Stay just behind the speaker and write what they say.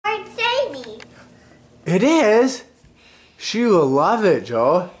It is? She will love it,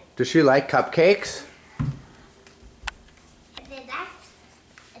 Joe. Does she like cupcakes?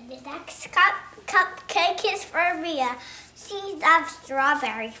 The next cupcake is for Mia. She loves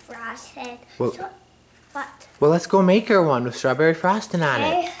strawberry frosting. Well, what? Well, let's go make her one with strawberry frosting on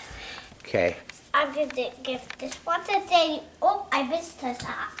it. Okay. I'm going to give this one to Daddy. Oh, I missed the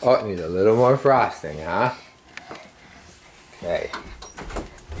top. Oh, it needs a little more frosting, huh? Okay.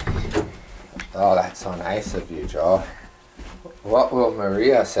 Oh, that's so nice of you, Joe. What will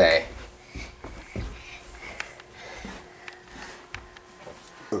Maria say?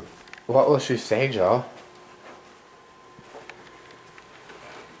 What will she say, Joe?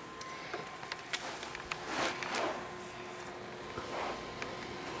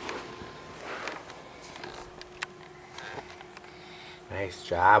 Nice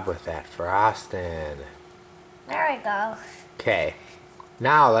job with that frosting. There we go. Okay.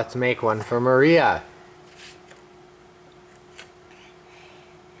 Now let's make one for Maria.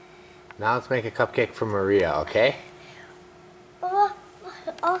 Now let's make a cupcake for Maria, okay?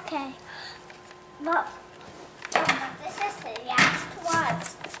 Okay. But this is the last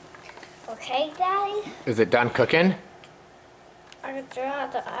one. Okay, Daddy? Is it done cooking? I will draw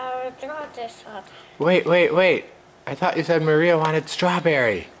this one. Wait. I thought you said Maria wanted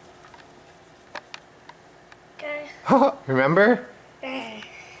strawberry. Okay. Remember? Okay.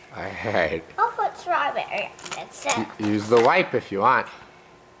 Alright. I'll put strawberry. That's it. Use the wipe if you want.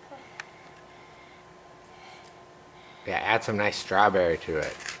 Yeah, add some nice strawberry to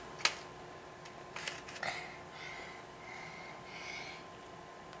it.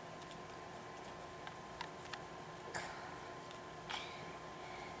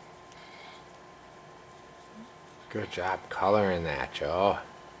 Good job coloring that, Joe.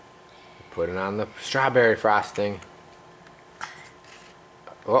 Put it on the strawberry frosting.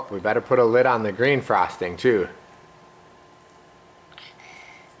 Oh, we better put a lid on the green frosting too.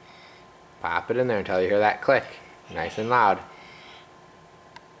 Pop it in there until you hear that click. Nice and loud.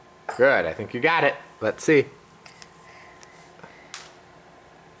 Good, I think you got it. Let's see.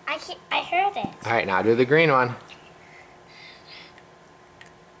 I heard it. Alright, now do the green one.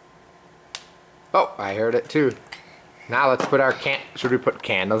 Oh, I heard it too. Now let's put our should we put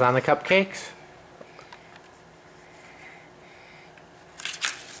candles on the cupcakes?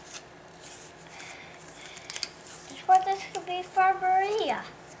 This could be for Maria.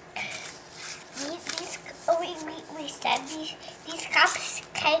 We said these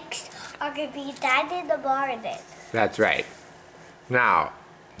cupcakes are going to be done in the morning. That's right. Now,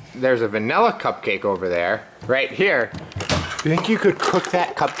 there's a vanilla cupcake over there, right here. Do you think you could cook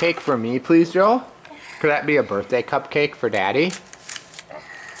that cupcake for me, please, Joe? Could that be a birthday cupcake for Daddy?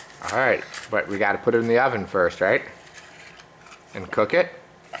 Alright, but we gotta put it in the oven first, right? And cook it?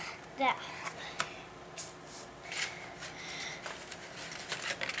 Yeah.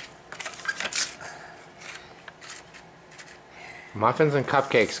 Muffins and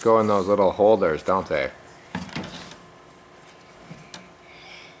cupcakes go in those little holders, don't they?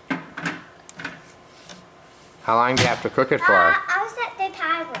 How long do you have to cook it for? I'll set the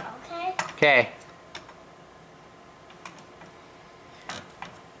timer, okay? Okay.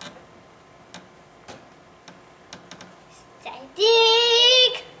 Say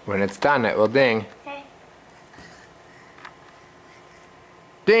ding! When it's done, it will ding. Okay.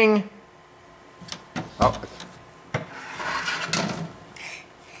 Ding! Oh.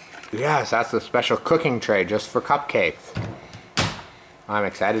 Yes, that's a special cooking tray just for cupcakes. I'm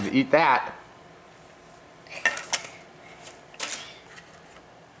excited to eat that.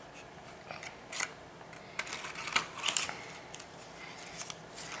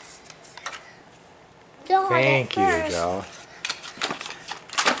 Thank you, Joe.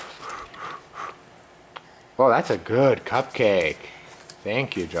 Oh, that's a good cupcake.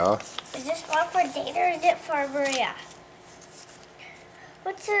 Thank you, Joe. Is this one for Dana or is it for Maria?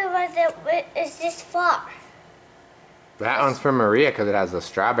 What's the one that is this for? That one's for Maria because it has the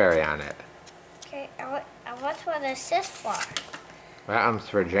strawberry on it. Okay, and what one is this for? That one's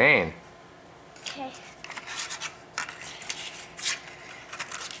for Jane. Okay.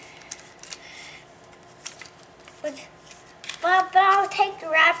 But I'll take the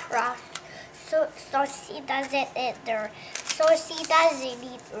wrapper off so she doesn't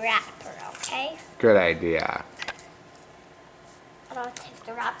need the wrapper, okay? Good idea. And I'll take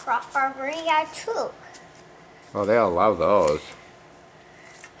the wrapper off for Maria too. Oh, they'll love those.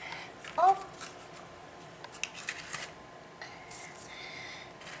 Oh.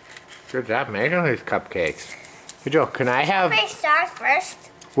 Good job making these cupcakes. Hey, Joe, can I have... May I start first?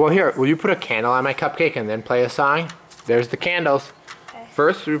 Well, here, will you put a candle on my cupcake and then play a song? There's the candles. Okay.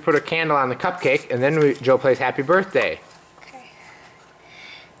 first we put a candle on the cupcake, and then Joe plays Happy Birthday. Okay.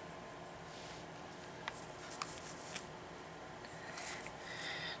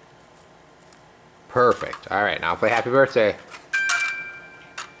 Perfect. All right, now play Happy Birthday.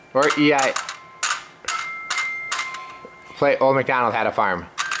 Or E.I. Play Old MacDonald Had a Farm.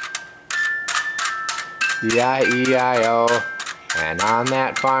 E-I-E-I-O. And on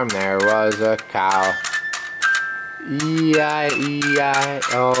that farm there was a cow. E-I-E-I-O.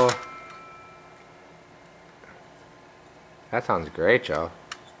 That sounds great, Joe.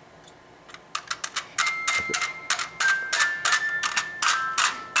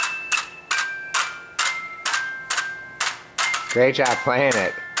 Great job playing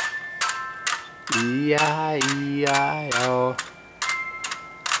it. E-I-E-I-O.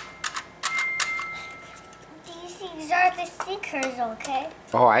 These things are the stickers, okay?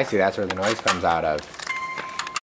 Oh, I see. That's where the noise comes out of.